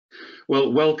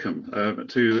Well, welcome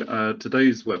to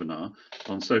today's webinar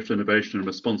on social innovation and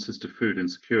responses to food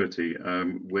insecurity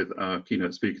with our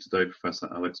keynote speaker today, Professor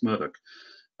Alex Murdock.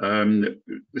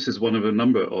 This is one of a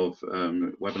number of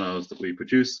webinars that we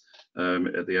produce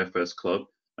at the FS Club,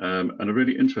 and a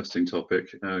really interesting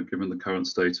topic given the current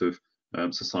state of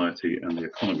society and the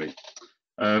economy.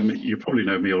 You probably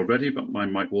know me already, but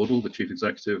I'm Mike Wardle, the Chief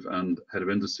Executive and Head of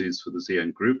Indices for the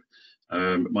ZN Group.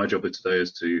 My job today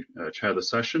is to chair the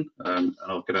session, and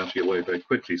I'll get out of your way very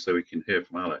quickly so we can hear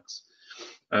from Alex.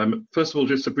 First of all,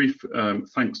 just a brief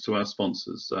thanks to our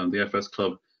sponsors. The FS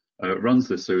Club runs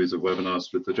this series of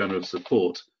webinars with the generous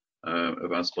support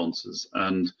of our sponsors,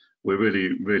 and we're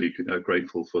really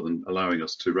grateful for them allowing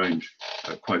us to range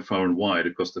quite far and wide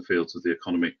across the fields of the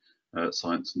economy,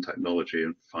 science and technology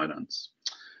and finance.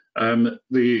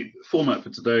 The format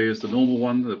for today is the normal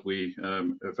one that we,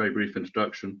 a very brief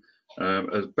introduction,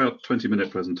 about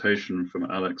 20-minute presentation from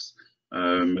Alex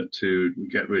to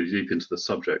get really deep into the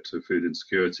subject of food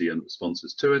insecurity and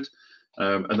responses to it.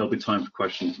 And there'll be time for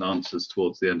questions and answers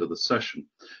towards the end of the session.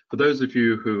 For those of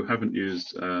you who haven't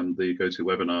used the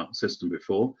GoToWebinar system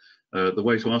before, the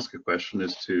way to ask a question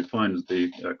is to find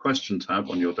the question tab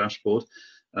on your dashboard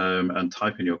and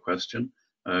type in your question.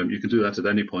 You can do that at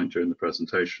any point during the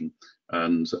presentation,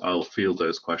 and I'll field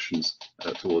those questions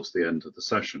towards the end of the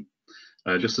session.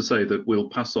 Just to say that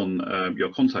we'll pass on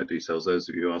your contact details, those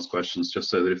of you who ask questions, just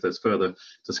so that if there's further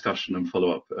discussion and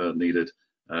follow-up needed,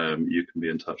 you can be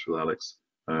in touch with Alex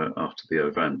after the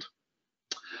event.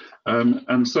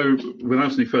 And so,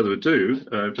 without any further ado,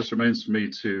 it just remains for me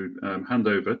to hand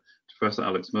over to Professor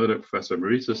Alex Murdock, Professor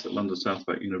Emeritus at London South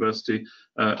Bank University.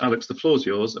 Alex, the floor is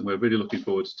yours, and we're really looking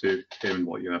forward to hearing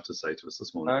what you have to say to us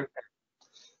this morning. Okay.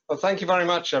 Well, thank you very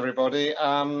much, everybody.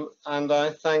 And I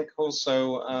thank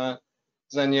also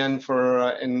Zenyen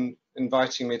for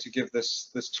inviting me to give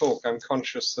this talk. I'm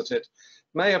conscious that it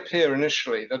may appear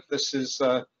initially that this is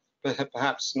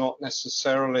perhaps not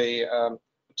necessarily a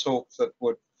talk that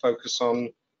would focus on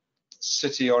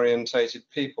city-orientated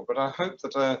people, but I hope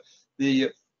that the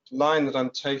line that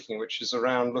I'm taking, which is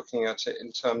around looking at it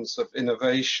in terms of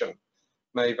innovation,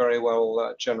 may very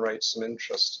well generate some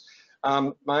interest.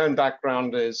 My own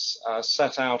background is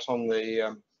set out on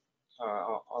the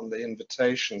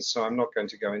invitation, so I'm not going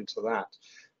to go into that.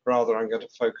 Rather, I'm going to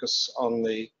focus on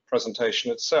the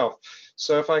presentation itself.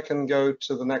 So if I can go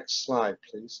to the next slide,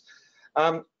 please.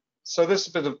 So this is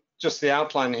a bit of just the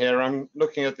outline here. I'm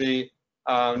looking at the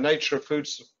nature of food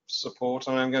support,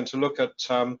 and I'm going to look at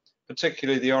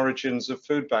particularly the origins of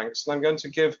food banks, and I'm going to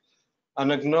give an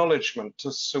acknowledgement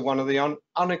to one of the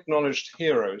unacknowledged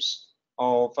heroes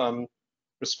of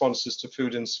responses to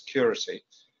food insecurity.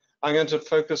 I'm going to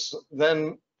focus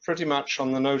then pretty much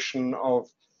on the notion of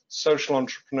social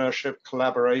entrepreneurship,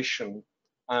 collaboration,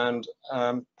 and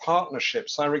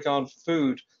partnerships. I regard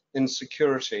food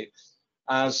insecurity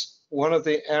as one of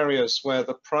the areas where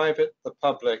the private, the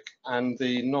public, and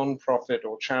the non-profit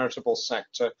or charitable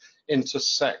sector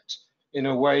intersect in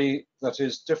a way that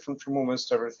is different from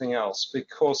almost everything else,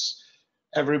 because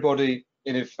everybody,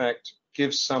 in effect,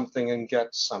 gives something and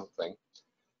gets something.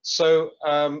 So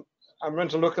I'm going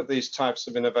to look at these types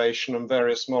of innovation and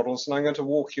various models, and I'm going to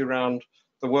walk you around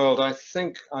the world. I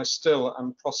think I still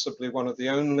am possibly one of the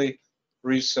only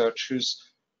researchers who's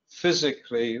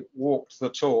physically walked the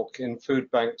talk in food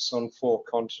banks on 4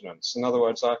 continents. In other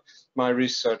words, my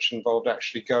research involved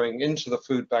actually going into the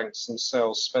food banks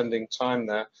themselves, spending time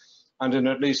there, and in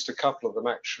at least a couple of them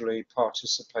actually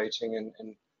participating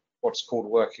in what's called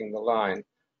working the line.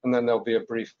 And then there'll be a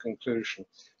brief conclusion.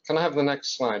 Can I have the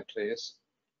next slide, please?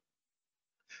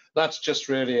 That's just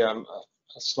really a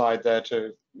slide there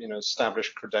to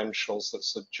establish credentials.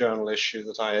 That's a journal issue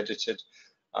that I edited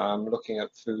looking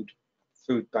at food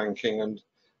banking and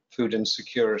food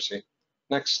insecurity.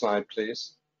 Next slide,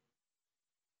 please.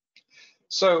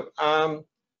 So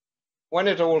when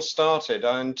it all started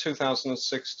in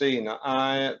 2016,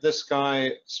 this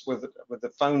guy with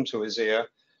the phone to his ear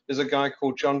is a guy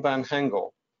called John Van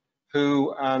Hengel,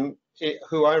 who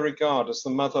I regard as the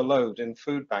mother lode in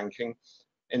food banking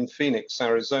in Phoenix,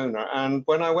 Arizona. And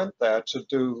when I went there to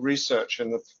do research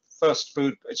in the first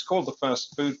food, it's called the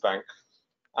first food bank.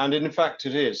 And in fact,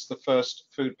 it is the first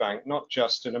food bank, not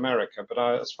just in America, but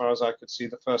as far as I could see,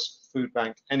 the first food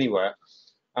bank anywhere.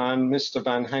 And Mr.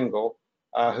 Van Hengel,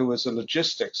 who was a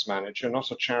logistics manager,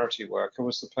 not a charity worker,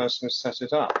 was the person who set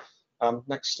it up.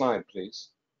 Next slide, please.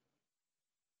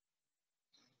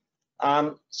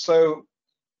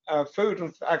 Food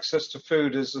and access to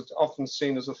food is often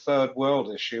seen as a third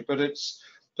world issue, but it's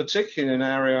particularly an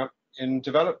area in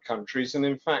developed countries. And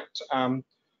in fact,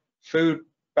 food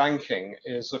banking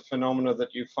is a phenomena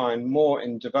that you find more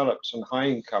in developed and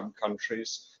high-income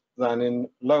countries than in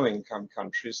low-income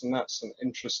countries, and that's an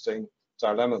interesting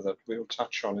dilemma that we'll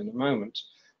touch on in a moment.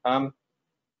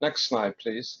 Next slide,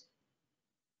 please.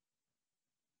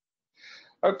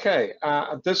 Okay,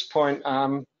 at this point,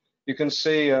 you can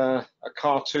see a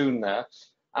cartoon there,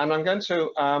 and I'm going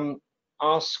to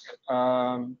ask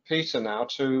Peter now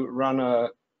to run a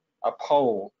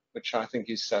poll, which I think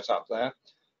he's set up there.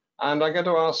 And I'm going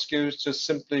to ask you to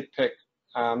simply pick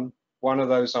one of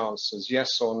those answers,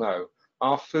 yes or no.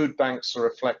 Are food banks a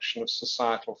reflection of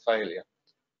societal failure?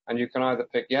 And you can either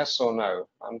pick yes or no,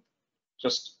 and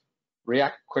just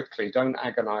react quickly, don't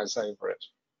agonize over it.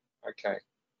 Okay,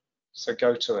 so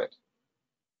go to it.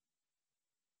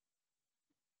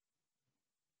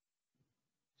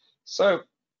 So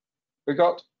we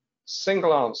got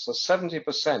single answer,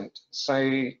 70%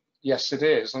 say yes it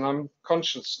is, and I'm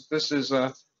conscious this is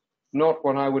not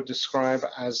what I would describe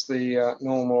as the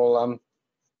normal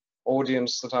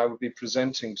audience that I would be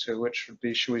presenting to, which would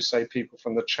be, shall we say, people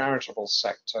from the charitable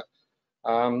sector.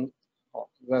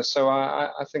 So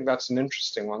I think that's an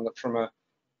interesting one, that from a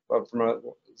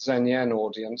Zen Yen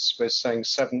audience, we're saying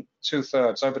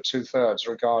over two-thirds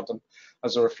regard them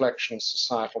as a reflection of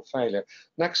societal failure.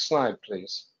 Next slide,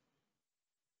 please.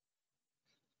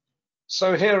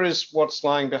 So here is what's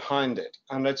lying behind it,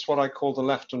 and it's what I call the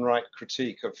left and right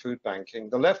critique of food banking.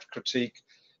 The left critique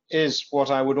is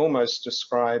what I would almost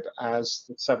describe as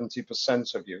the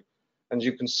 70% of you. And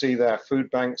you can see there, food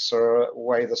banks are a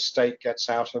way the state gets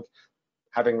out of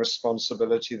having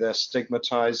responsibility. They're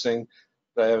stigmatizing.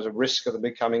 There's a risk of them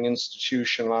becoming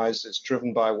institutionalized. It's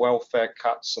driven by welfare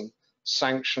cuts and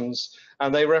sanctions,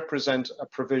 and they represent a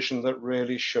provision that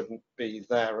really shouldn't be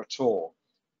there at all.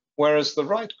 Whereas the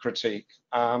right critique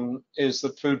is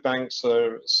that food banks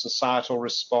are a societal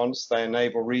response. They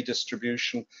enable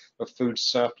redistribution of food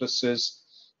surpluses.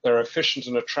 They're efficient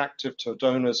and attractive to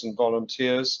donors and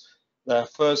volunteers. They're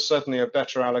certainly a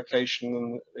better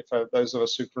allocation than those of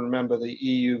us who can remember the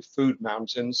EU food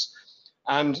mountains.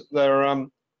 And their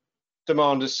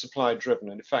demand is supply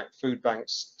driven. In fact, food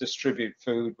banks distribute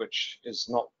food which is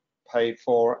not paid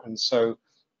for, and so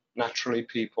naturally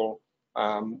people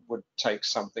would take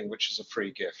something which is a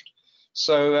free gift.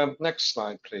 So next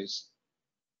slide, please.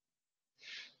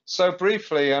 So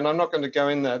briefly, and I'm not going to go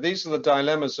in there, these are the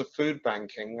dilemmas of food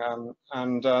banking,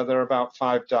 and there are about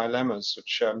 5 dilemmas,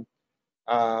 which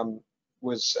I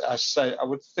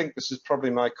would think this is probably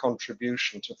my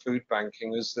contribution to food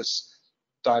banking, is this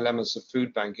dilemmas of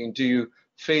food banking. Do you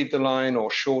feed the line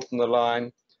or shorten the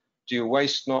line? Do you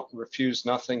waste not and refuse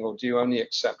nothing, or do you only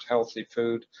accept healthy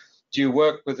food? Do you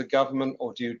work with the government,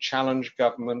 or do you challenge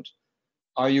government?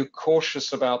 Are you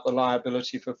cautious about the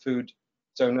liability for food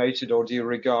donated, or do you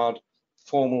regard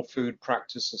formal food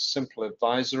practice as simple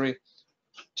advisory?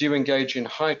 Do you engage in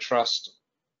high trust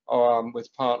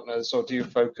with partners, or do you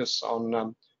focus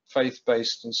on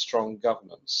faith-based and strong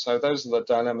governance? So those are the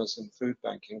dilemmas in food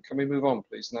banking. Can we move on,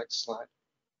 please? Next slide.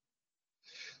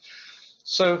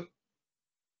 So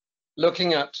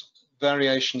looking at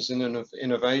variations in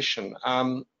innovation,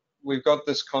 we've got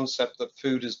this concept that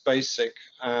food is basic,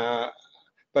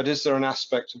 but is there an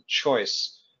aspect of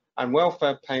choice? And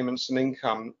welfare payments and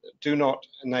income do not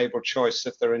enable choice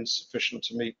if they're insufficient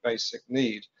to meet basic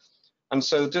need. And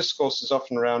so the discourse is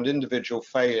often around individual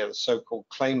failure, the so-called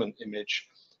claimant image,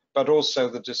 but also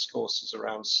the discourse is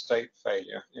around state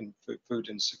failure in food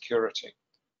insecurity.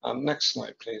 Next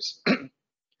slide, please.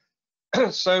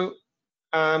 So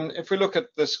if we look at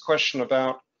this question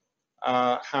about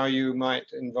how you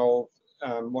might involve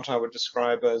what I would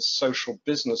describe as social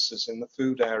businesses in the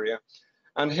food area.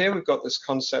 And here we've got this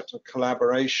concept of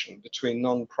collaboration between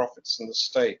non-profits and the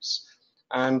states.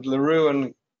 And LaRue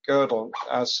and Girdle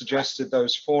suggested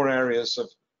those 4 areas of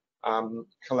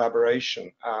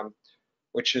collaboration,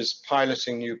 which is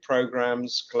piloting new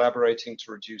programs, collaborating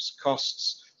to reduce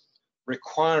costs,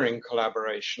 requiring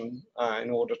collaboration in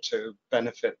order to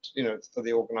benefit, for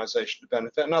the organization to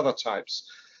benefit, and other types.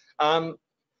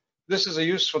 This is a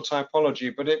useful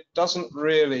typology, but it doesn't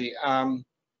really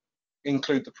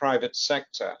include the private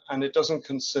sector, and it doesn't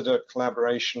consider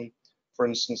collaboration, for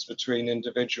instance, between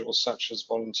individuals such as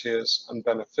volunteers and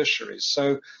beneficiaries.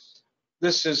 So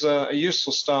this is a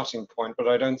useful starting point, but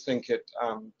I don't think it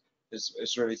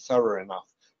is really thorough enough.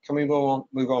 Can we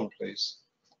move on, please?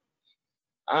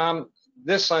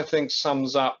 This, I think,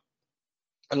 sums up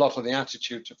a lot of the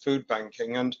attitude to food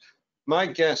banking, and my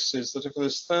guess is that if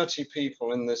there's 30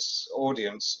 people in this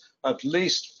audience, at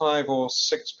least 5 or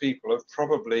 6 people have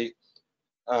probably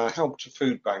helped a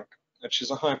food bank, which is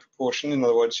a high proportion. In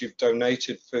other words, you've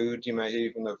donated food, you may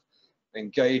even have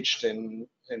engaged in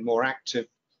more active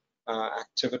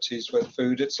activities with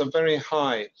food. It's a very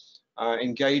high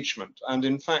engagement. And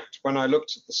in fact, when I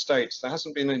looked at the States, there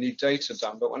hasn't been any data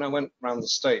done, but when I went around the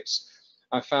States,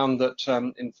 I found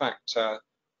that in fact,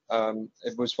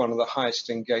 it was one of the highest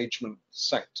engagement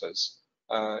sectors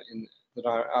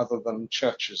other than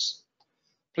churches.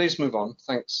 Please move on,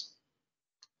 thanks.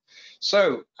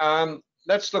 So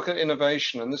let's look at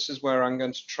innovation, and this is where I'm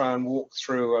going to try and walk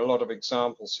through a lot of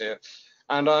examples here.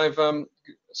 And I've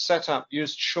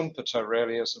used Schumpeter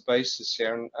really as a basis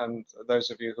here, and those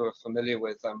of you who are familiar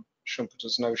with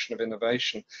Schumpeter's notion of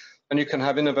innovation. And you can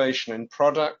have innovation in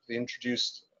product, the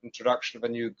introduction of a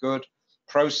new good,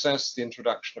 process, the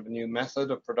introduction of a new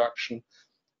method of production,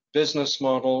 business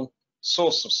model,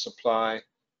 source of supply,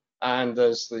 and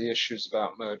there's the issues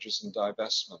about mergers and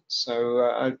divestment.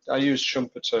 So I use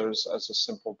Schumpeter as a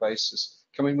simple basis.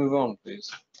 Can we move on, please?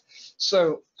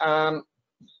 So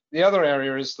the other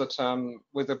area is that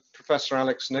with Professor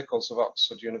Alex Nichols of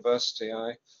Oxford University,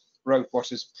 I wrote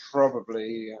what is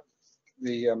probably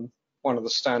one of the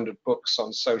standard books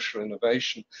on social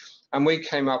innovation. And we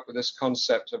came up with this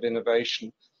concept of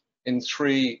innovation in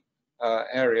three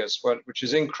areas, which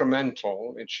is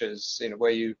incremental, which is where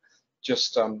you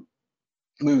just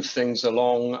move things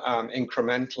along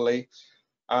incrementally,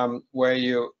 where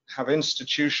you have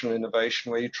institutional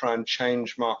innovation, where you try and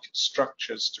change market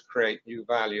structures to create new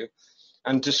value,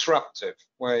 and disruptive,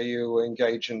 where you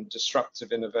engage in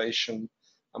disruptive innovation,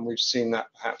 and we've seen that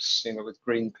perhaps with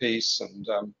Greenpeace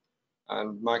and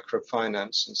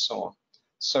microfinance and so on.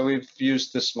 So we've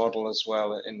used this model as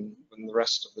well in the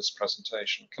rest of this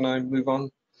presentation. Can I move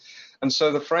on? And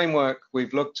so the framework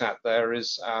we've looked at there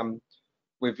is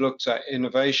we've looked at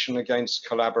innovation against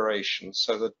collaboration.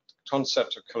 So the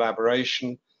concept of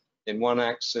collaboration in one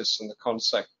axis and the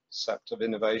concept of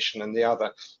innovation in the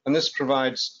other. And this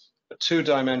provides a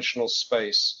two-dimensional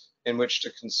space in which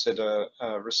to consider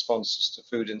responses to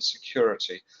food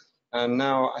insecurity. And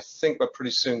now I think we're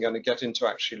pretty soon going to get into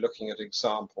actually looking at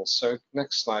examples. So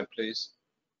next slide, please.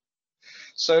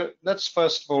 So let's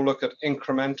first of all look at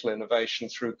incremental innovation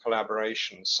through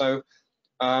collaboration. So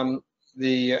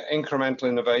the incremental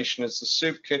innovation is the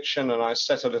soup kitchen, and I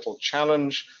set a little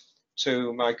challenge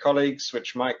to my colleagues,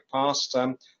 which Mike passed.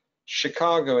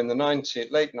 Chicago in the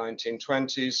late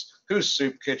 1920s, whose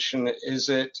soup kitchen is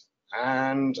it?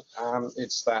 And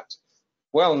it's that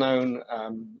well-known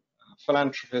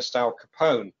philanthropist Al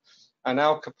Capone. And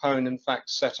Al Capone, in fact,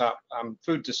 set up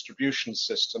food distribution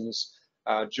systems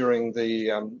during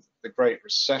the Great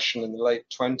Recession in the late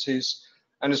 20s.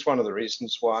 And it's one of the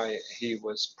reasons why he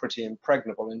was pretty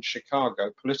impregnable in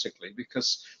Chicago politically,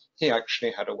 because he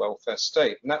actually had a welfare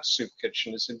state. And that soup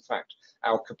kitchen is, in fact,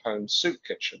 Al Capone's soup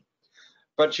kitchen.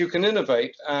 But you can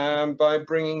innovate by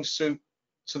bringing soup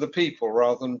to the people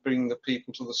rather than bringing the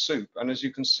people to the soup. And as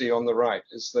you can see on the right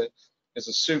is a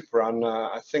soup run.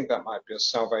 I think that might be a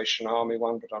Salvation Army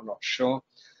one, but I'm not sure.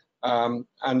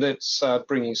 And it's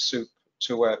bringing soup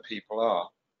to where people are.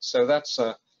 So that's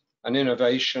an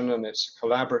innovation, and it's a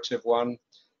collaborative one.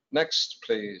 Next,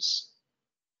 please.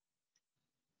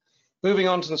 Moving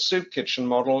on to the soup kitchen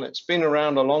model, it's been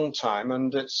around a long time,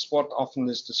 and it's what often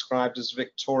is described as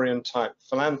Victorian type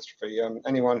philanthropy.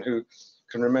 Anyone who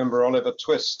can remember Oliver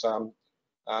Twist,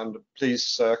 and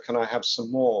please can I have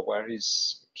some more, where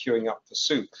he's queuing up for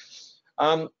soup.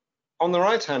 On the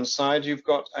right hand side, you've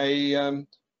got a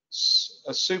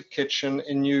soup kitchen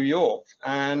in New York,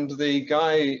 and the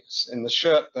guy in the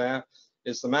shirt there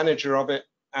is the manager of it,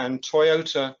 and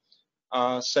Toyota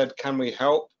said, can we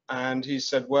help? And he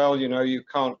said, well, you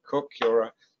can't cook, you're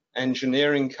an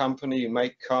engineering company, you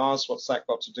make cars, what's that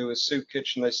got to do with soup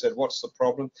kitchen? They said, what's the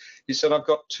problem? He said, I've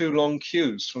got 2 long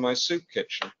queues for my soup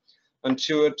kitchen. And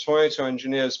 2 Toyota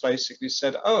engineers basically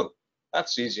said, oh,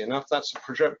 that's easy enough, that's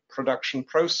a production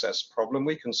process problem,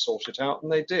 we can sort it out,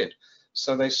 and they did.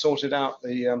 So they sorted out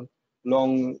the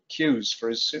long queues for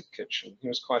his soup kitchen. He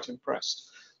was quite impressed.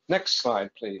 Next slide,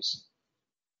 please.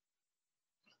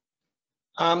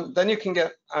 Then you can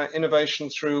get innovation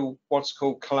through what's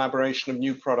called collaboration of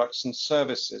new products and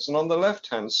services. And on the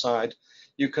left-hand side,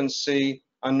 you can see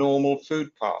a normal food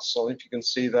parcel. If you can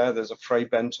see there, there's a Fray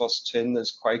Bentos tin,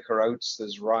 there's Quaker oats,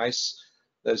 there's rice,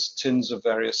 there's tins of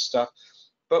various stuff.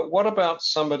 But what about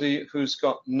somebody who's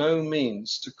got no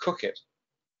means to cook it?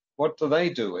 What do they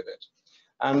do with it?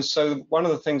 And so one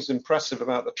of the things impressive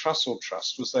about the Trussell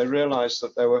Trust was they realized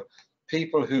that there were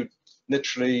people who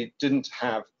literally didn't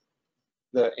have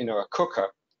a cooker,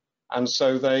 and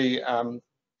so they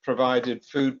provided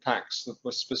food packs that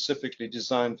were specifically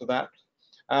designed for that.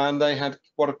 And they had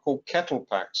what are called kettle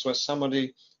packs, where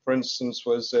somebody for instance,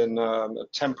 was in a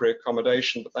temporary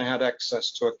accommodation, but they had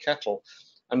access to a kettle,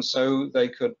 and so they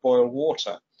could boil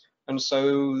water. And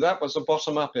so that was a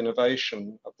bottom-up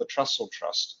innovation of the Trussell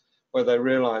Trust, where they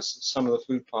realized that some of the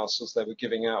food parcels they were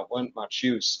giving out weren't much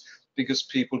use because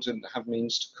people didn't have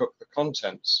means to cook the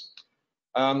contents.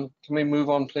 Can we move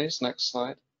on, please? Next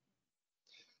slide.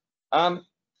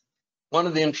 One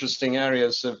of the interesting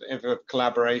areas of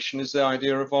collaboration is the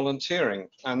idea of volunteering.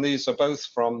 And these are both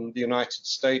from the United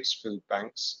States food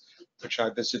banks, which I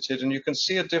visited. And you can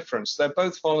see a difference. They're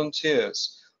both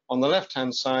volunteers. On the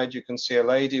left-hand side, you can see a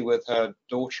lady with her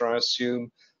daughter, I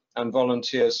assume, and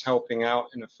volunteers helping out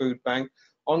in a food bank.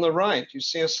 On the right, you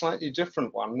see a slightly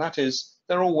different one. That is,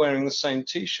 they're all wearing the same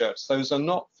T-shirts. Those are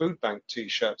not food bank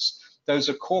T-shirts. Those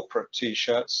are corporate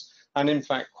T-shirts. And in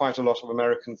fact, quite a lot of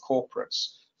American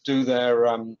corporates do their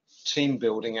team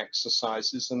building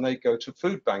exercises, and they go to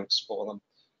food banks for them.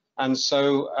 And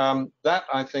so that,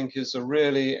 I think, is a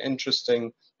really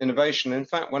interesting innovation. In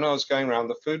fact, when I was going around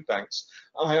the food banks,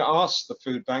 I asked the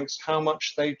food banks how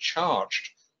much they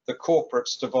charged the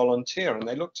corporates to volunteer, and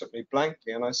they looked at me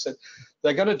blankly, and I said,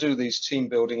 they're going to do these team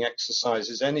building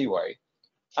exercises anyway,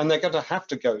 and they're going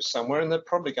to go somewhere, and they're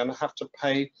probably going to have to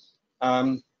pay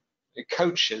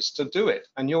coaches to do it,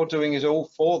 and you're doing it all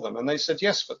for them. And they said,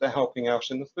 yes, but they're helping out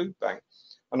in the food bank.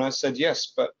 And I said,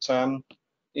 yes, but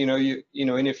you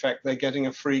know, in effect, they're getting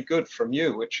a free good from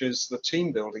you, which is the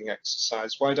team building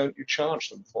exercise. Why don't you charge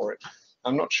them for it?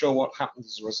 I'm not sure what happens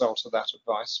as a result of that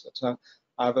advice, but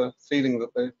I have a feeling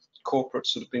that the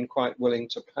corporates would have been quite willing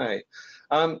to pay.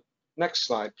 Next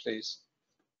slide, please.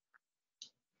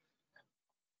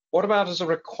 What about as a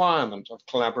requirement of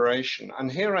collaboration? And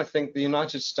here I think the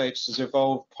United States has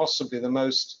evolved possibly the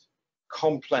most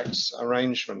complex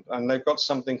arrangement, and they've got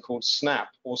something called SNAP,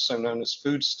 also known as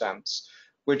food stamps,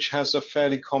 which has a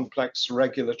fairly complex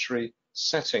regulatory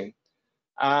setting.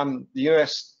 The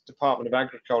US Department of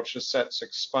Agriculture sets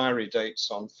expiry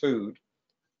dates on food,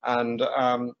 and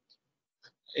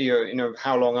you know,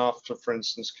 how long after, for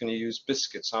instance, can you use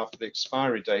biscuits after the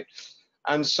expiry date?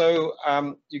 And so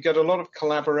you get a lot of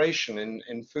collaboration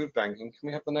in food banking. Can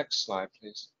we have the next slide,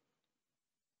 please?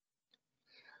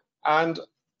 And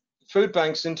food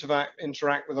banks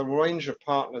interact with a range of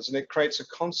partners, and it creates a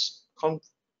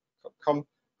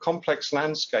complex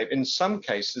landscape. In some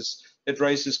cases, it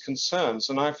raises concerns,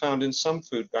 and I found in some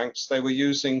food banks they were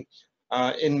using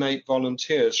inmate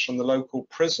volunteers from the local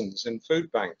prisons in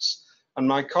food banks. And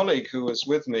my colleague who was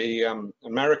with me,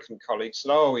 American colleague,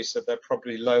 said, oh, he said they're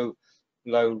probably low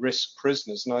risk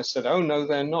prisoners. And I said, oh no,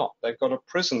 they're not. They've got a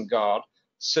prison guard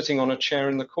sitting on a chair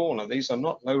in the corner. These are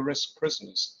not low risk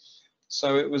prisoners.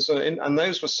 So it was, and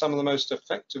those were some of the most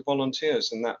effective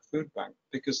volunteers in that food bank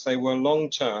because they were long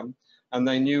term and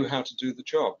they knew how to do the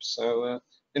job. So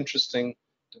interesting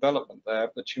development there,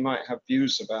 but you might have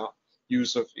views about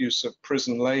use of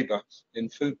prison labor in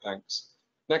food banks.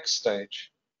 Next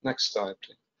stage, next slide,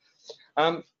 please.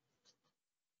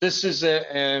 This is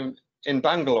in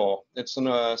Bangalore. It's in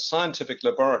a scientific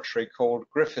laboratory called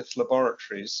Griffith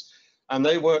Laboratories, and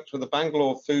they worked with the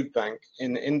Bangalore Food Bank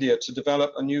in India to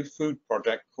develop a new food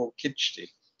project called Khichdi.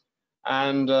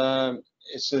 And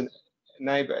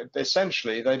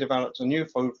essentially, they developed a new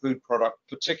food product,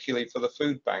 particularly for the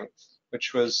food bank,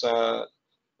 which was a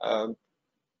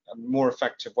more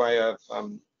effective way of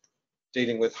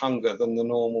dealing with hunger than the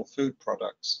normal food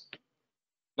products.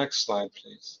 Next slide,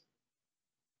 please.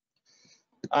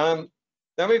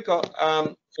 Then we've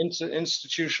got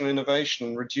institutional innovation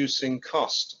and reducing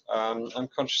cost. I'm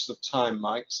conscious of time,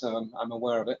 Mike, so I'm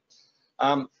aware of it.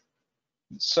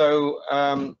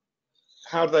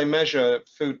 How do they measure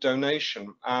food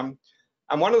donation? And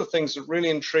one of the things that really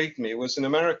intrigued me was in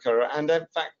America, and in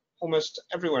fact almost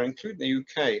everywhere, including the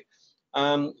UK,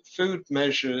 food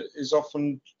measure is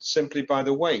often simply by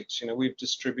the weight. You know, we've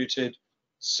distributed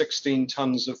 16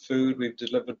 tons of food, we've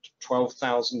delivered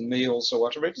 12,000 meals or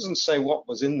whatever. It doesn't say what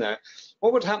was in there.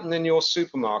 What would happen in your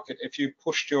supermarket if you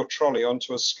pushed your trolley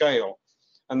onto a scale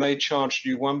and they charged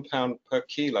you £1 per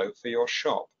kilo for your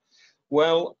shop?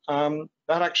 Well,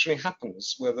 that actually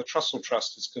happens where the Trussell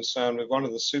Trust is concerned with one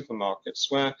of the supermarkets,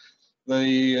 where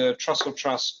the Trussell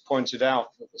Trust pointed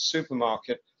out that the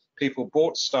supermarket, people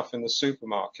bought stuff in the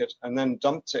supermarket and then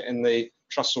dumped it in the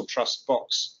Trussell Trust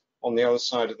box on the other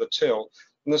side of the till.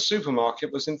 And the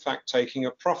supermarket was in fact taking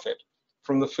a profit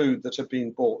from the food that had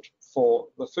been bought for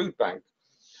the food bank.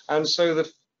 And so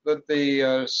the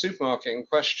supermarket in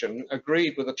question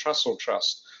agreed with the Trussell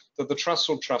Trust that the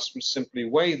Trussell Trust would simply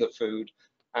weigh the food,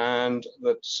 and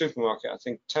the supermarket, I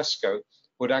think Tesco,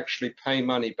 would actually pay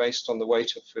money based on the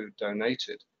weight of food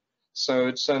donated. So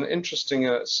it's an interesting,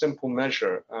 simple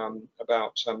measure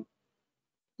about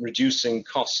reducing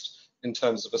cost in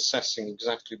terms of assessing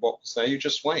exactly what was there. You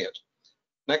just weigh it.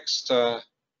 Next. In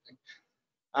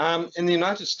the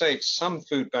United States, some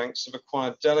food banks have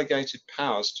acquired delegated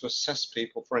powers to assess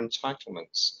people for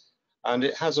entitlements. And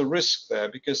it has a risk there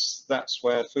because that's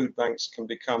where food banks can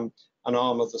become an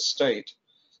arm of the state.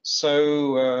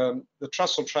 So the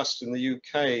Trussell Trust in the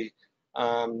UK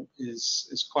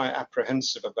is quite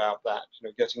apprehensive about that,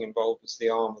 getting involved as the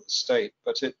arm of the state.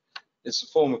 But it's a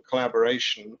form of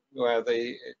collaboration where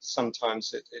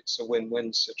sometimes it's a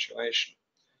win-win situation.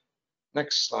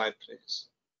 Next slide, please.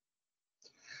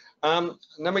 And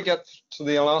then we get to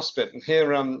the last bit, and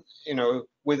here,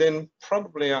 within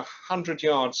probably 100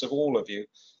 yards of all of you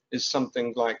is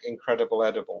something like Incredible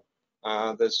Edible.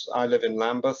 I live in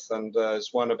Lambeth, and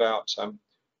there's one about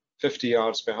 50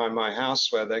 yards behind my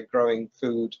house where they're growing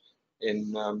food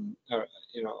in, on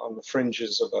the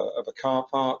fringes of a car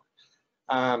park.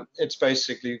 It's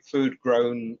basically food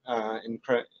grown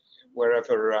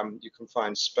wherever you can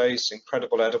find space.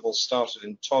 Incredible Edible started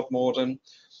in Todmorden,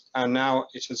 and now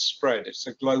it has spread. It's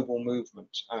a global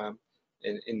movement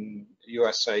in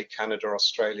USA, Canada,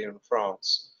 Australia, and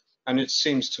France. And it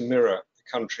seems to mirror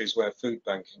the countries where food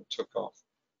banking took off.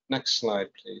 Next slide,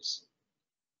 please.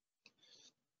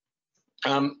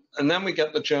 And then we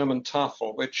get the German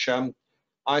Tafel, which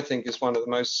I think is one of the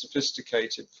most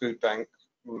sophisticated food bank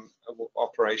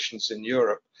operations in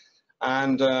Europe.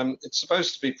 And it's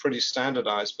supposed to be pretty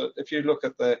standardized, but if you look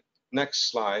at the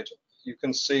next slide, you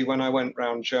can see when I went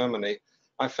around Germany,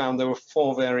 I found there were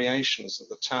 4 variations of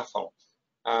the Tafel.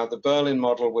 The Berlin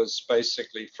model was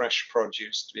basically fresh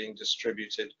produce being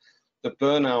distributed. The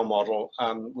Bernau model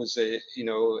was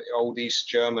old East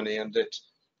Germany, and it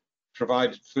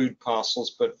provided food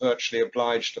parcels but virtually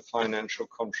obliged a financial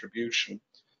contribution.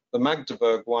 The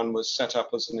Magdeburg one was set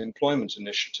up as an employment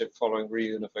initiative following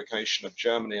reunification of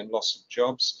Germany and loss of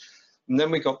jobs. And then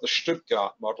we got the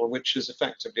Stuttgart model, which is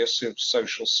effectively a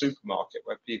social supermarket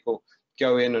where people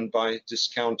go in and buy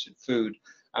discounted food,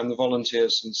 and the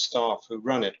volunteers and staff who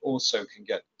run it also can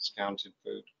get discounted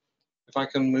food. If I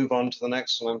can move on to the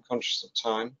next one, I'm conscious of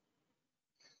time.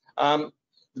 The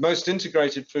most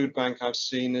integrated food bank I've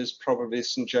seen is probably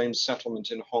St. James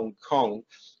Settlement in Hong Kong,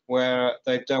 where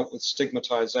they've dealt with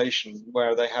stigmatization,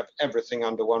 where they have everything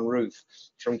under one roof,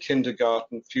 from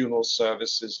kindergarten, funeral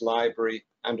services, library,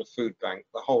 and a food bank.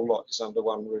 The whole lot is under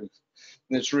one roof.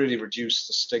 And it's really reduced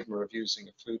the stigma of using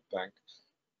a food bank.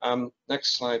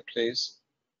 Next slide, please.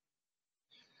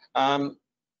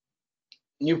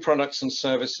 New products and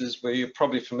services, where you're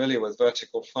probably familiar with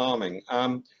vertical farming.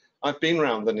 I've been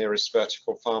around the nearest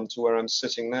vertical farm to where I'm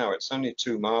sitting now. It's only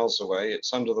 2 miles away.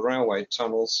 It's under the railway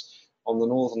tunnels on the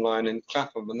Northern Line in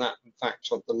Clapham, and that, in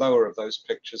fact, on the lower of those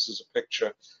pictures is a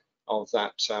picture of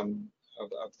that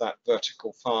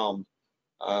vertical farm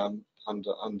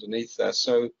underneath there.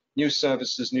 So new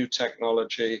services, new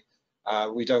technology.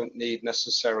 We don't need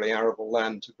necessarily arable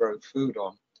land to grow food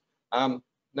on.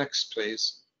 Next,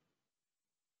 please.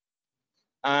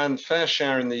 And Fair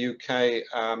Share in the UK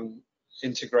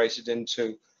integrated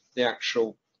into the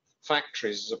actual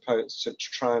factories as opposed to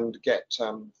try and get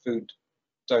food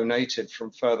donated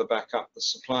from further back up the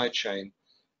supply chain.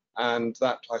 And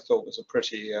that, I thought, was a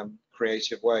pretty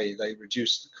creative way. They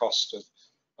reduced the cost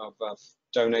of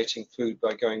donating food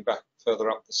by going back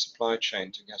further up the supply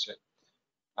chain to get it.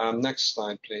 Next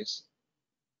slide, please.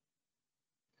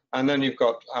 And then you've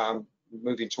got,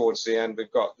 moving towards the end,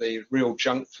 we've got the real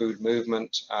junk food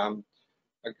movement.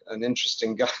 An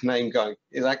interesting guy,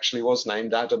 it actually was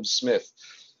named Adam Smith,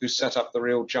 who set up the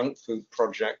Real Junk Food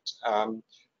Project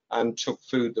and took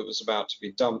food that was about to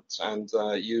be dumped and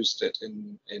used it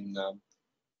in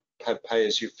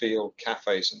pay-as-you-feel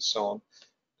cafes and so on.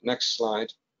 Next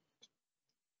slide.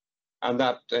 And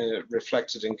that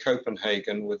reflected in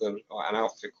Copenhagen with an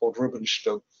outfit called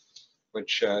Rubenstub,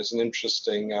 which is an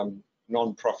interesting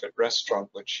non-profit restaurant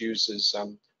which uses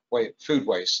food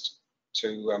waste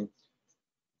to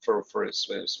for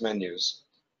its menus.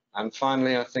 And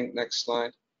finally, I think next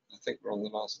slide. I think we're on the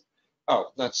last.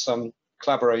 Oh, that's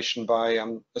collaboration by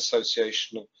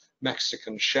Association of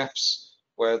Mexican Chefs,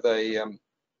 where they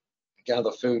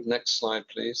gather food. Next slide,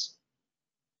 please.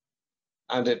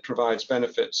 And it provides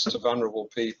benefits to vulnerable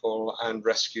people and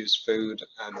rescues food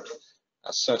and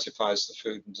certifies the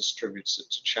food and distributes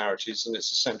it to charities. And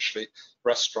it's essentially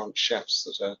restaurant chefs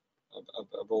that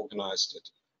have organized it.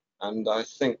 And I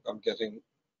think I'm getting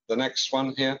the next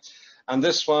one here. And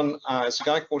this one is a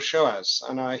guy called Shoaz,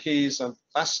 and he's a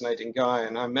fascinating guy,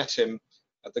 and I met him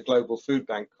at the Global Food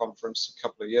Bank conference a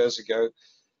couple of years ago.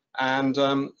 And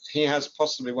he has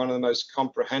possibly one of the most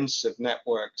comprehensive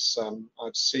networks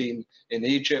I've seen in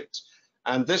Egypt.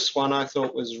 And this one I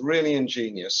thought was really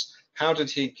ingenious. How did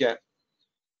he get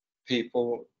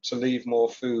people to leave more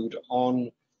food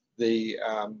on the,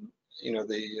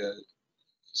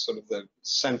 sort of the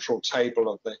central table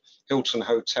of the Hilton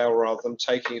Hotel, rather than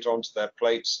taking it onto their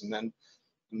plates, and then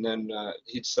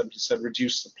he'd simply said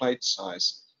reduce the plate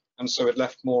size, and so it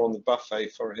left more on the buffet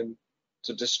for him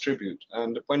to distribute.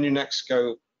 And when you next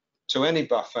go to any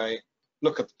buffet,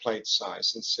 look at the plate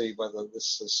size and see whether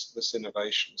this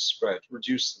innovation is spread.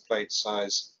 Reduce the plate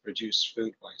size, reduce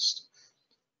food waste.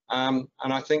 And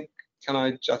I think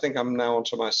I'm now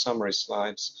onto my summary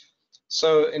slides.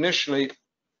 So initially,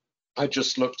 I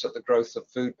just looked at the growth of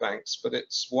food banks, but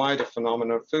it's wider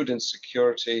phenomena. Food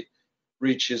insecurity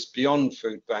reaches beyond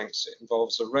food banks. It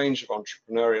involves a range of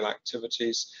entrepreneurial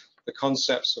activities. The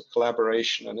concepts of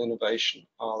collaboration and innovation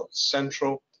are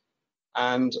central,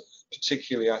 and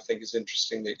particularly I think is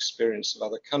interesting the experience of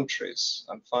other countries.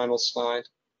 And final slide,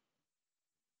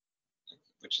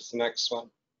 which is the next one.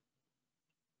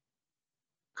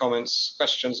 Comments,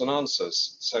 questions and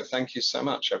answers. So thank you so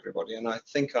much, everybody. And I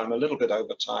think I'm a little bit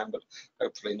over time, but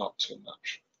hopefully not too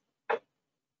much.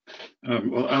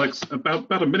 Well, Alex, about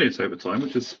a minute over time,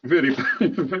 which is really,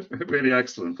 really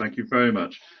excellent. Thank you very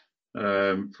much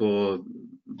for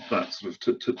that sort of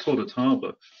tour de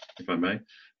table, if I may,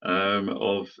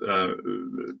 of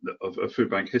food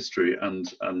bank history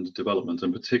and development,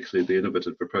 and particularly the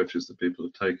innovative approaches that people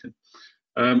have taken.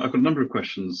 I've got a number of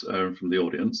questions from the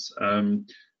audience.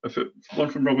 One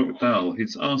from Robert McDowell.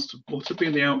 He's asked, what have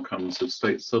been the outcomes of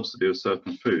state subsidy of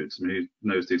certain foods? I mean, he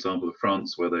knows the example of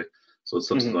France, where they sort of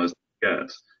subsidise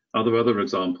get. Are there other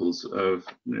examples of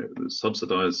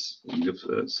subsidising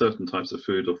of certain types of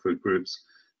food or food groups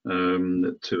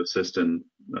to assist in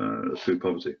food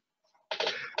poverty?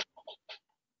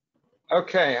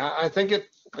 Okay, I think it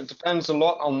depends a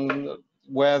lot on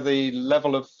where the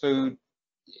level of food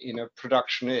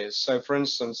production is. So, for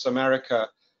instance, America,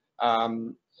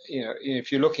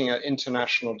 if you're looking at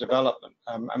international development,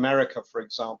 America, for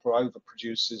example,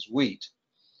 overproduces wheat,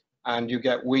 and you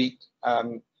get wheat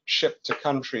shipped to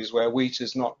countries where wheat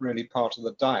is not really part of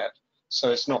the diet,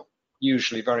 so it's not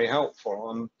usually very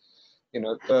helpful.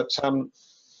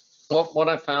 But what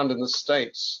I found in the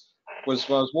States was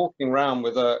I was walking around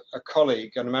with a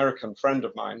colleague, an American friend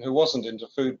of mine, who wasn't into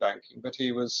food banking, but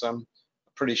he was a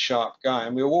pretty sharp guy,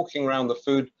 and we were walking around the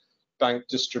food bank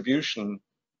distribution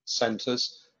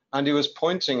centers, and he was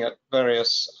pointing at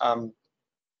various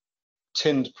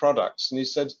tinned products, and he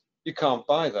said, you can't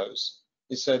buy those.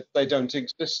 He said they don't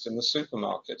exist in the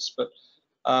supermarkets. But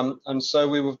and so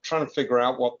we were trying to figure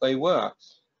out what they were,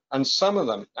 and some of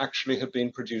them actually had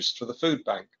been produced for the food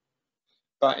bank,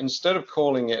 but instead of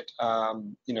calling it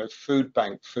food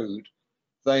bank food,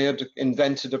 they had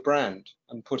invented a brand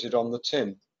and put it on the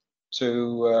tin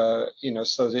to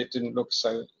so that it didn't look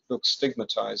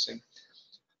stigmatizing.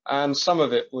 And some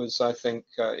of it was, I think,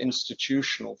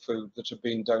 institutional food that had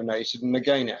been donated, and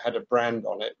again it had a brand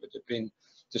on it that had been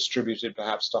distributed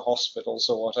perhaps to hospitals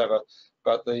or whatever,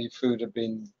 but the food had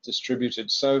been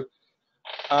distributed. So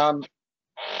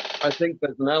I think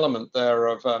there's an element there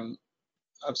of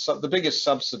the biggest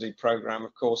subsidy program,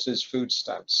 of course, is food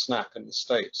stamps, SNAP in the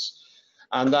States,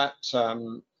 and that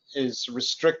is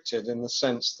restricted in the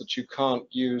sense that you can't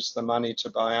use the money to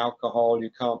buy alcohol, you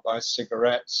can't buy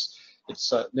cigarettes,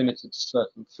 it's limited to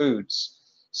certain foods.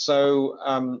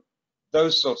 So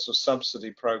those sorts of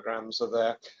subsidy programs are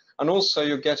there. And also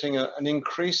you're getting an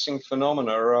increasing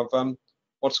phenomena of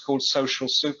what's called social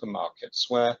supermarkets,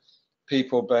 where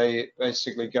people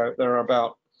basically go, there are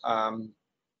about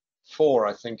 4,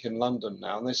 I think, in London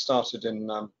now, and they started in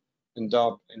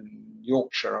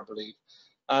Yorkshire, I believe.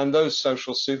 And those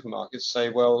social supermarkets say,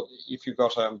 well, if you've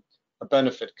got a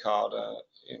benefit card,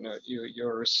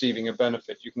 you're receiving a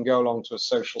benefit, you can go along to a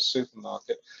social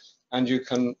supermarket and you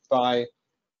can buy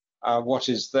what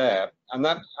is there. And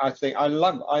that, I think, I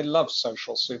love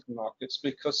social supermarkets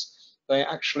because they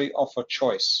actually offer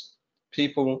choice.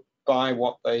 People buy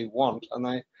what they want, and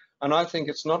I think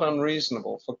it's not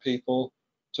unreasonable for people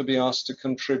to be asked to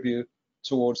contribute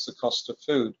towards the cost of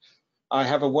food. I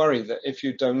have a worry that if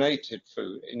you donated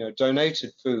food,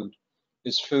 donated food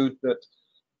is food that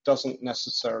doesn't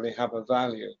necessarily have a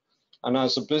value. And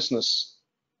as a business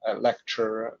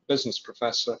lecturer, business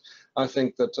professor, I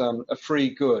think that a free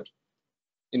good,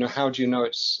 how do you know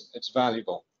it's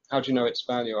valuable? How do you know its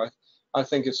value? I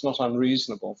think it's not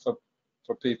unreasonable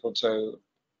for people to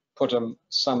put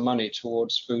some money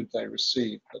towards food they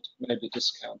receive, but maybe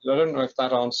discounted. I don't know if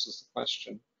that answers the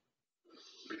question.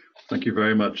 Thank you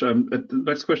very much. The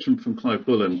next question from Clive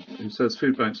Bullen, who says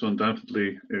food banks are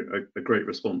undoubtedly a great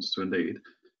response to a need.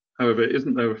 However,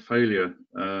 isn't there a failure,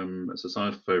 a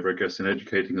societal failure, I guess, in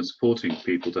educating and supporting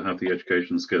people to have the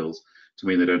education skills to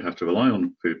mean they don't have to rely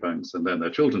on food banks, and then their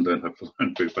children don't have to rely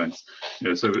on food banks?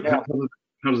 So Yeah.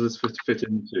 how does this fit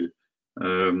into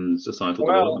societal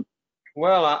development?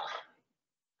 Well,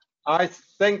 I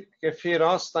think if he had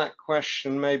asked that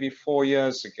question maybe 4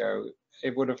 years ago,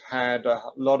 it would have had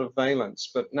a lot of valence.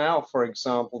 But now, for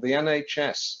example, the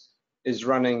NHS is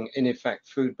running, in effect,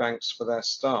 food banks for their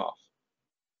staff.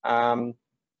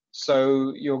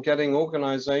 So you're getting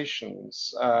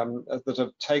organizations that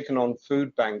have taken on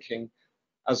food banking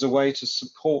as a way to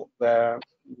support their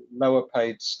lower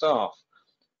paid staff.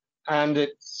 And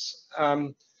it's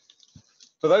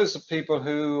for those of people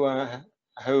who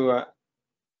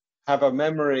have a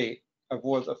memory of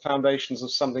what the foundations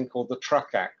of something called the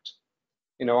Truck Act.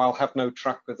 I'll have no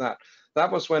truck with that.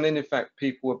 That was when, in effect,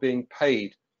 people were being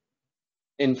paid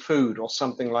in food or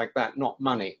something like that, not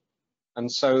money. And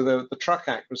so the Truck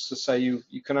Act was to say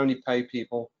you can only pay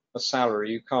people a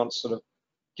salary. You can't sort of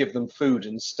give them food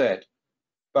instead.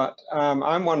 But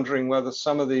I'm wondering whether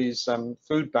some of these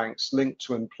food banks linked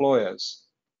to employers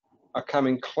are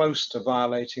coming close to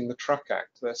violating the Truck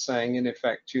Act. They're saying, in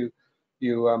effect, if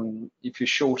you're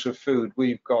short of food,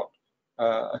 we've got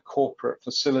a corporate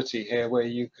facility here where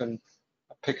you can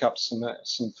pick up some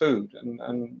food.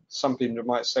 And some people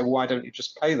might say, well, why don't you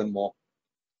just pay them more?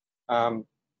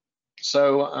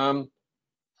 So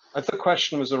the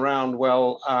question was around,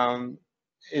 well,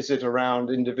 is it around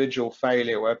individual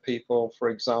failure where people, for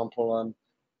example,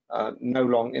 no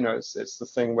longer, it's the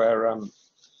thing where,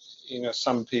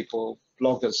 some people,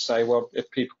 bloggers say, well, if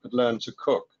people could learn to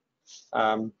cook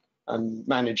and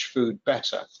manage food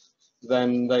better,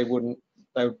 then they'd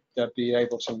be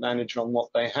able to manage on what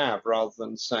they have rather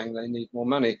than saying they need more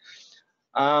money.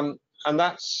 And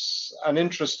that's an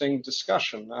interesting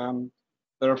discussion.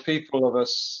 There are people of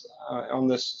us on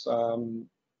this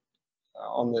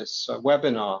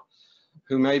webinar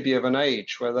who may be of an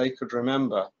age where they could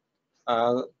remember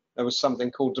there was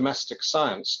something called domestic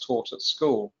science taught at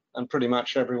school, and pretty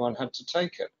much everyone had to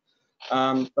take it.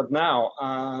 But now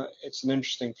it's an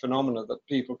interesting phenomenon that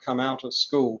people come out of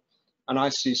school, and I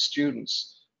see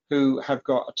students who have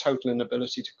got a total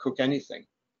inability to cook anything,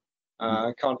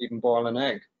 can't even boil an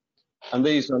egg. And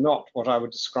these are not what I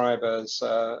would describe as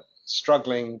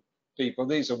struggling people.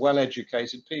 These are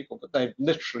well-educated people, but they've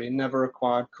literally never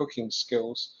acquired cooking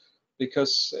skills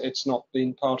because it's not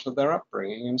been part of their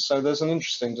upbringing. And so there's an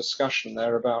interesting discussion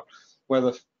there about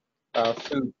whether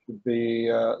food should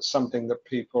be something that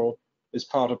is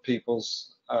part of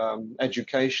people's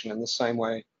education in the same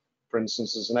way, for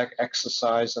instance, as an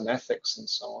exercise and ethics and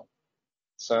so on.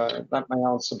 So that may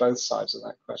answer both sides of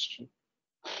that question.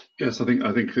 Yes, I think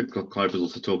Clive was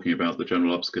also talking about the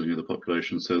general upskilling of the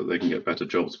population so that they can get better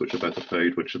jobs, which are better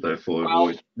paid, which are therefore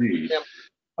avoid need. Yeah.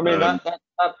 I mean,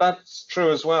 that's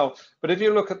true as well. But if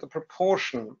you look at the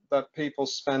proportion that people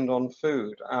spend on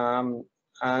food,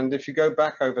 and if you go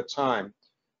back over time,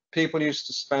 people used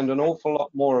to spend an awful lot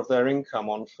more of their income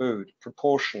on food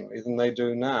proportionally than they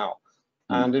do now.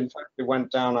 And in fact, it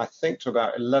went down, I think, to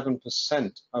about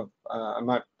 11% of, I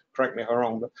might correct me if I'm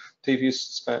wrong, but people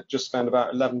used to just spend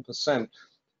about 11%.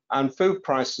 And food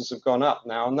prices have gone up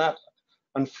now,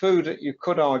 and food, you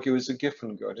could argue, is a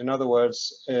giffen good. In other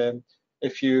words,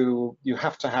 if you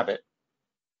have to have it,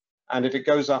 and if it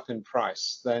goes up in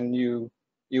price, then you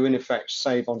in effect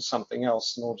save on something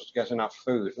else in order to get enough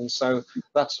food. And so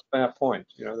that's a fair point,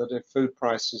 that if food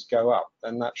prices go up,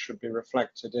 then that should be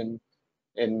reflected in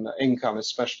income,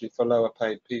 especially for lower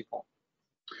paid people.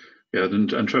 Yeah,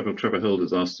 and Trevor Hild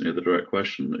has asked the direct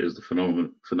question: is the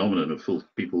phenomenon of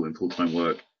people in full-time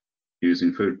work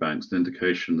using food banks an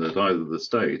indication that either the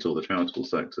state or the charitable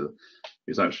sector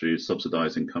is actually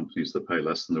subsidising companies that pay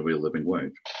less than the real living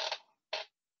wage?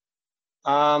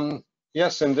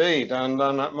 Yes, indeed, and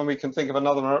when we can think of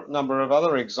another number of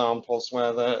other examples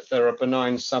where there are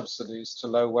benign subsidies to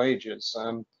low wages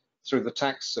through the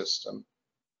tax system.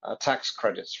 Tax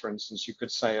credits, for instance, you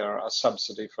could say are a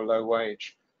subsidy for low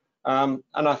wage. And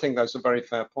I think those are very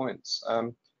fair points.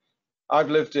 I've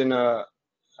lived in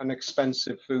an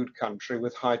expensive food country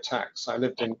with high tax. I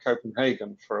lived in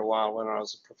Copenhagen for a while when I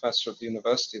was a professor at the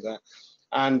university there.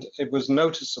 And it was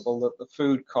noticeable that the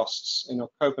food costs in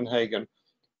Copenhagen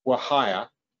were higher,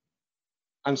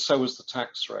 and so was the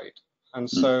tax rate. And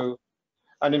so,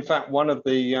 and in fact, one of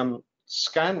the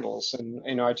scandals,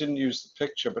 and I didn't use the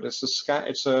picture, but it's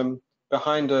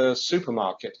behind a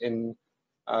supermarket in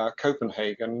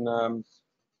Copenhagen.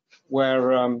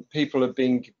 where people have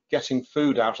been getting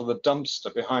food out of the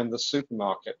dumpster behind the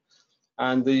supermarket.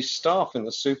 And the staff in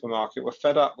the supermarket were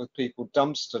fed up with people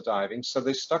dumpster diving, so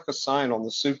they stuck a sign on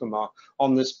the supermarket,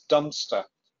 on this dumpster,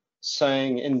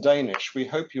 saying in Danish, "We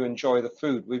hope you enjoy the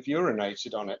food. We've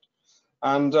urinated on it."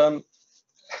 And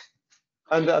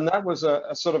that was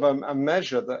a sort of a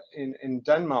measure that in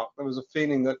Denmark there was a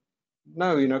feeling that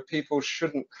no, people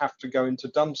shouldn't have to go into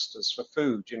dumpsters for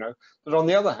food, But on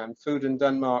the other hand, food in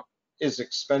Denmark is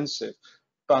expensive,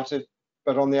 but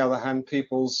on the other hand,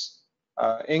 people's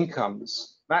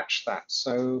incomes match that.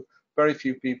 So very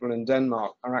few people in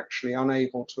Denmark are actually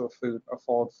unable to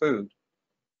afford food.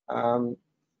 Yeah.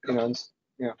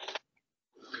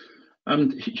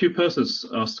 Hugh Peirce has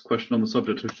asked a question on the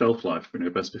subject of shelf life,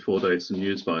 best before dates and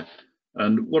use by.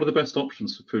 And what are the best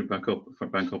options for food bank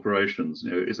operations?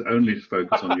 Is it only to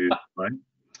focus on use by?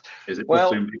 Is it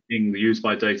possibly making the use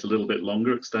by date a little bit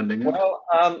longer, extending it?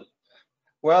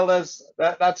 Well,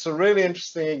 that's a really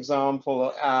interesting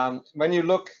example. When you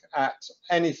look at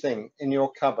anything in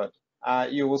your cupboard,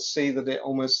 you will see that it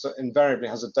almost invariably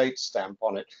has a date stamp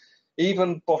on it.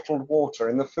 Even bottled water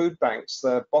in the food banks,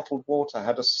 the bottled water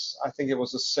had I think it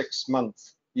was a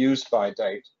 6-month use by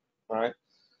date, right?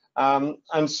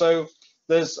 And so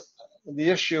there's the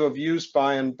issue of use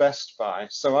by and best by.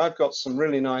 So I've got some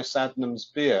really nice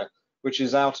Adnams beer, which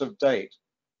is out of date,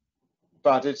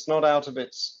 but it's not out of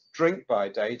its drink by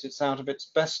date, it's out of its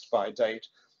best by date.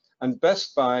 And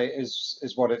best by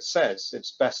is what it says,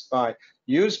 it's best by.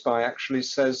 Use by actually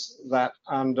says that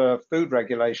under food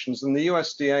regulations, and the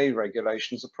USDA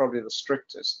regulations are probably the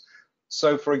strictest.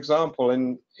 So for example,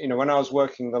 when I was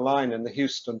working the line in the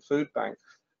Houston Food Bank,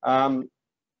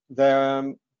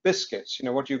 their biscuits,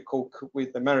 what you call, the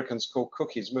Americans call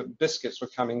cookies, but biscuits were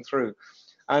coming through.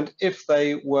 And if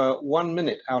they were 1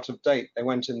 minute out of date, they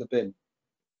went in the bin.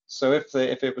 So if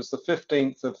it was the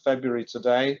 15th of February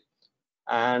today,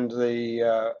 and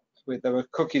there were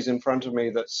cookies in front of me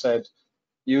that said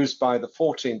used by the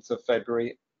 14th of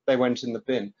February, they went in the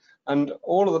bin. And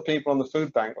all of the people on the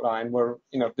food bank line were,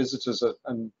 visitors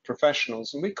and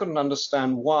professionals, and we couldn't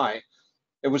understand why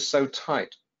it was so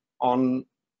tight on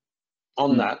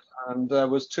that. And there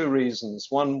was 2 reasons,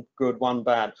 one good, one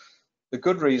bad. The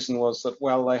good reason was that,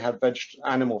 well, they had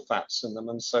animal fats in them,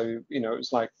 and so, it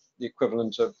was like the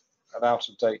equivalent of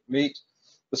out-of-date meat.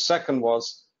 The second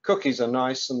was cookies are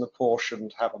nice and the poor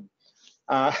shouldn't have them.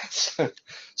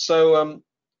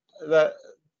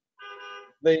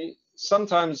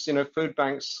 Sometimes, food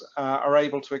banks are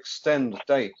able to extend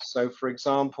date. So, for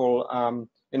example,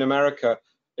 in America,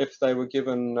 if they were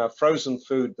given frozen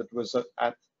food that was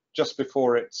at just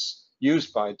before its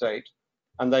use-by date,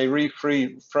 and they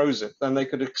froze it, then they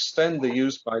could extend the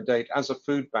use-by date as a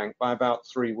food bank by about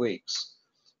 3 weeks.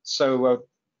 So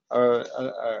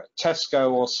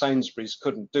Tesco or Sainsbury's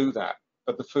couldn't do that,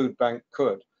 but the food bank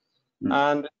could.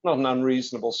 And it's not an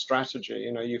unreasonable strategy.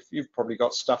 You've probably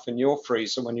got stuff in your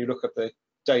freezer when you look at the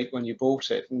date when you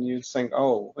bought it, and you think,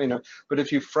 oh, but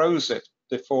if you froze it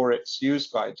before its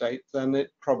use-by date, then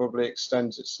it probably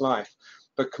extends its life.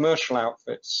 But commercial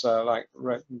outfits like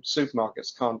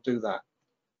supermarkets can't do that.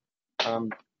 I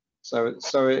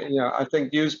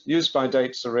think use-by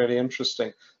dates are really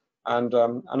interesting. And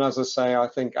as I say, I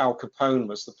think Al Capone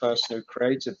was the person who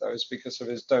created those because of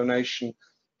his donation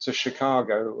to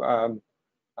Chicago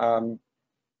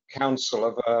Council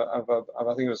of I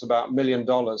think it was about $1 million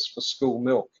for school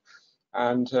milk,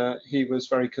 and he was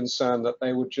very concerned that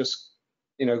they would just,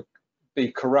 be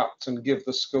corrupt and give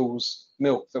the schools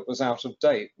milk that was out of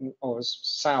date or was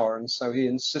sour, and so he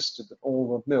insisted that all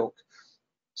the milk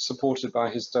supported by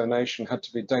his donation had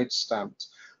to be date stamped.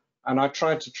 And I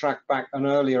tried to track back an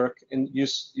earlier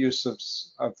use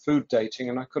of food dating,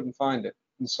 and I couldn't find it.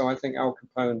 And so I think Al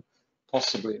Capone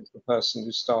possibly is the person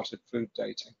who started food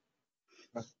dating.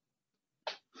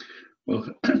 Well,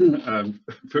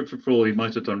 for all he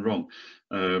might have done wrong,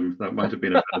 that might have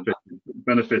been a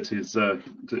benefit he's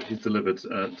delivered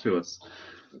to us.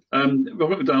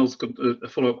 Robert McDowell's got a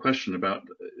follow-up question about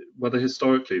whether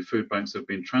historically food banks have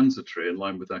been transitory in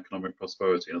line with economic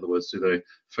prosperity. In other words, do they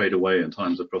fade away in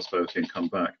times of prosperity and come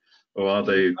back, or are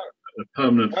they a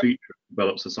permanent feature of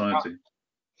developed society?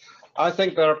 I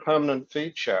think they're a permanent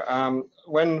feature.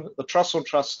 When the Trussell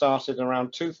Trust started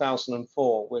around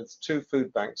 2004 with 2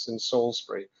 food banks in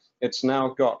Salisbury, it's now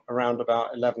got around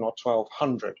about 11 or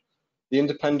 1200. The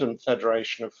Independent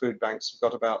Federation of Food Banks have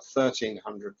got about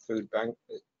 1300 food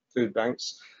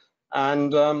banks.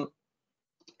 And the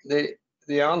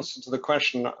answer to the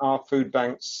question, are food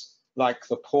banks like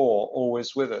the poor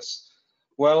always with us?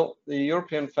 Well, the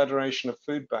European Federation of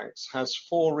Food Banks has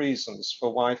 4 reasons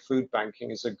for why food banking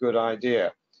is a good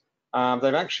idea.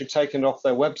 They've actually taken it off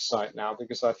their website now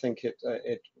because I think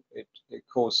it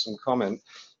caused some comment.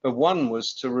 But one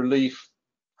was to relieve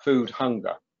food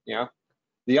hunger. Yeah.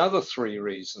 The other 3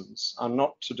 reasons are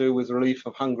not to do with relief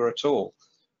of hunger at all.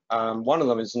 One of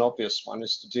them is an obvious one,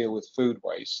 is to deal with food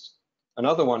waste.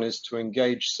 Another one is to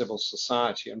engage civil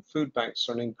society, and food banks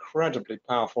are an incredibly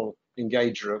powerful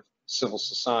engager of civil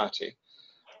society.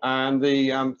 And the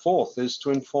 4th is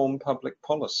to inform public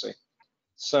policy.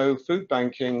 So food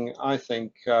banking, I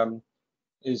think,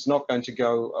 is not going to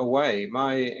go away.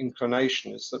 My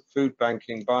inclination is that food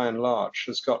banking, by and large,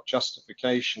 has got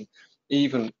justification,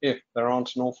 even if there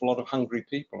aren't an awful lot of hungry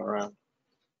people around.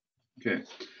 Okay.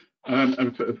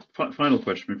 And a final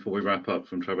question before we wrap up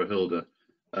from Trevor Hilder.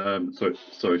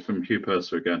 Sorry, from Hugh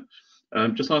Purser again.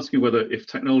 Just asking whether, if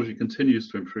technology continues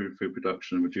to improve food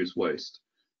production and reduce waste,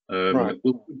 Right.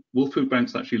 will food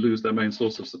banks actually lose their main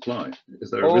source of supply? Is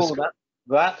there a risk?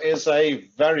 That is a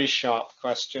very sharp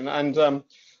question.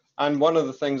 And one of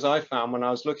the things I found when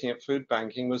I was looking at food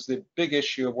banking was the big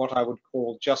issue of what I would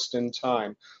call just in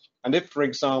time. And if, for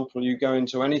example, you go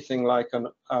into anything like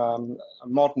a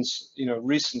modern,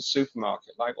 recent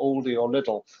supermarket like Aldi or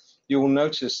Lidl, you will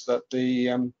notice that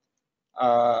the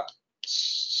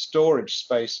storage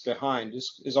space behind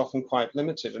is often quite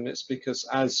limited, and it's because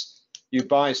as you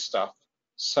buy stuff,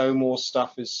 so more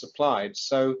stuff is supplied.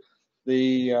 So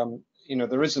the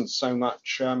there isn't so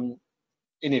much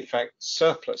in effect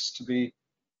surplus to be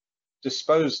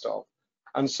disposed of.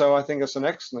 And so I think it's an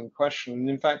excellent question. And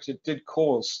in fact, it did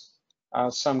cause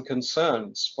some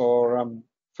concerns for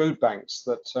food banks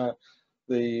that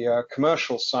the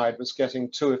commercial side was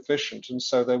getting too efficient, and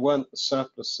so there weren't the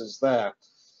surpluses there.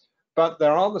 But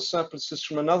there are the surpluses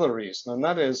from another reason, and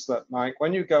that is that, Mike,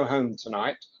 when you go home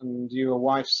tonight and your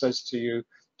wife says to you,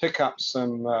 pick up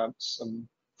some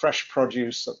fresh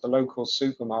produce at the local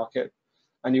supermarket,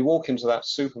 and you walk into that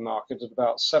supermarket at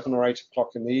about 7 or 8 o'clock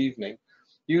in the evening,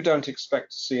 you don't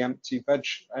expect to see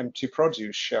empty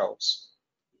produce shelves.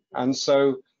 And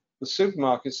so the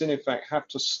supermarkets, in effect, have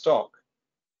to stock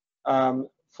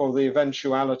for the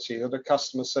eventuality that a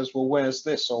customer says, well, where's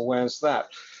this or where's that?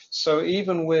 So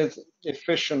even with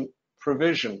efficient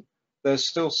provision, there's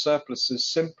still surpluses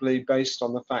simply based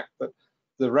on the fact that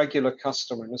the regular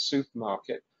customer in a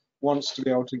supermarket wants to be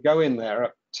able to go in there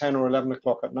at 10 or 11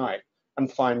 o'clock at night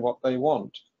and find what they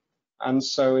want. And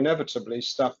so inevitably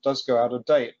stuff does go out of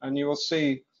date. And you will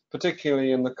see,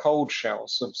 particularly in the cold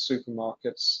shelves of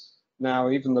supermarkets now,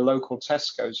 even the local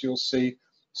Tesco's, you'll see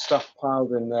stuff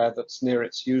piled in there that's near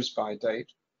its use-by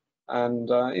date. And,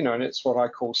 and it's what I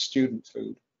call student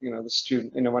food. The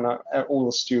student, when all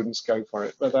the students go for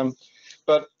it.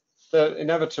 But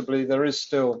inevitably there is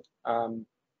still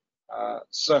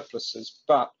surpluses,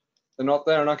 but they're not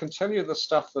there. And I can tell you the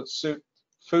stuff that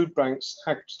food banks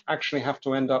actually have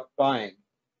to end up buying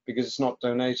because it's not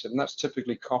donated, and that's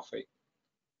typically coffee.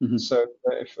 Mm-hmm. So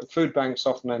if food banks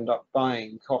often end up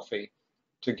buying coffee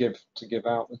to give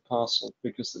out with parcel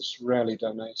because it's rarely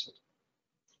donated.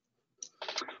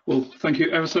 Well, thank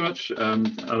you ever so much,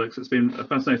 Alex. It's been a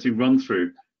fascinating run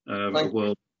through a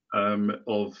world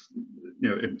of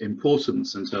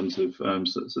importance in terms of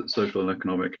social and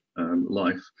economic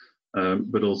life,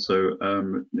 but also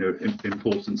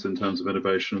importance in terms of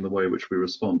innovation and the way in which we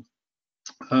respond.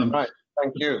 Right.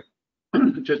 Thank you.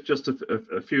 Just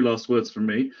a few last words from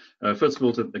me. First of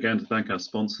all, again, to thank our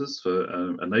sponsors for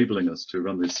enabling us to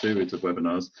run this series of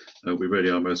webinars. We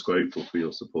really are most grateful for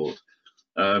your support.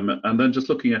 And then just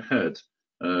looking ahead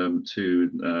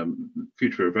to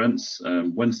future events,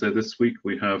 Wednesday this week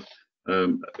we have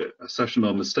a session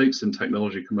on mistakes in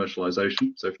technology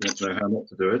commercialization. So if you want to know how not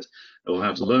to do it or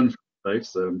how to learn from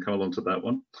mistakes, come along to that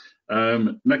one.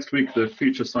 Next week, the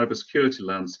future cybersecurity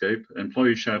landscape,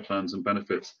 employee share plans and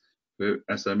benefits for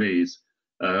SMEs,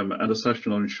 and a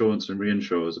session on insurance and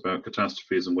reinsurers about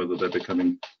catastrophes and whether they're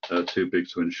becoming too big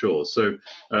to insure. So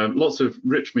lots of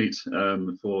rich meat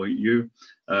for you,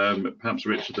 perhaps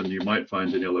richer than you might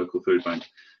find in your local food bank.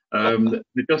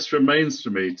 It just remains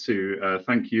for me to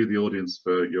thank you, the audience,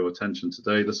 for your attention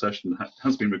today. The session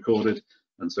has been recorded,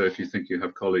 and so if you think you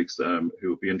have colleagues who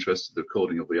will be interested, the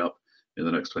recording will be up in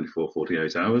the next 24,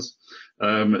 48 hours.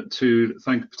 To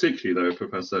thank particularly, though,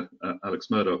 Professor Alex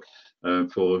Murdock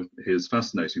for his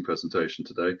fascinating presentation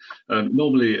today.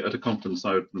 Normally at a conference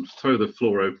I would throw the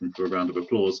floor open for a round of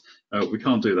applause. We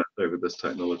can't do that over this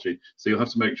technology, so you'll have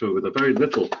to make sure with a very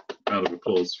little round of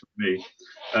applause from me.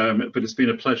 But it's been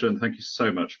a pleasure, and thank you so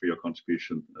much for your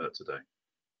contribution today.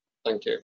 Thank you.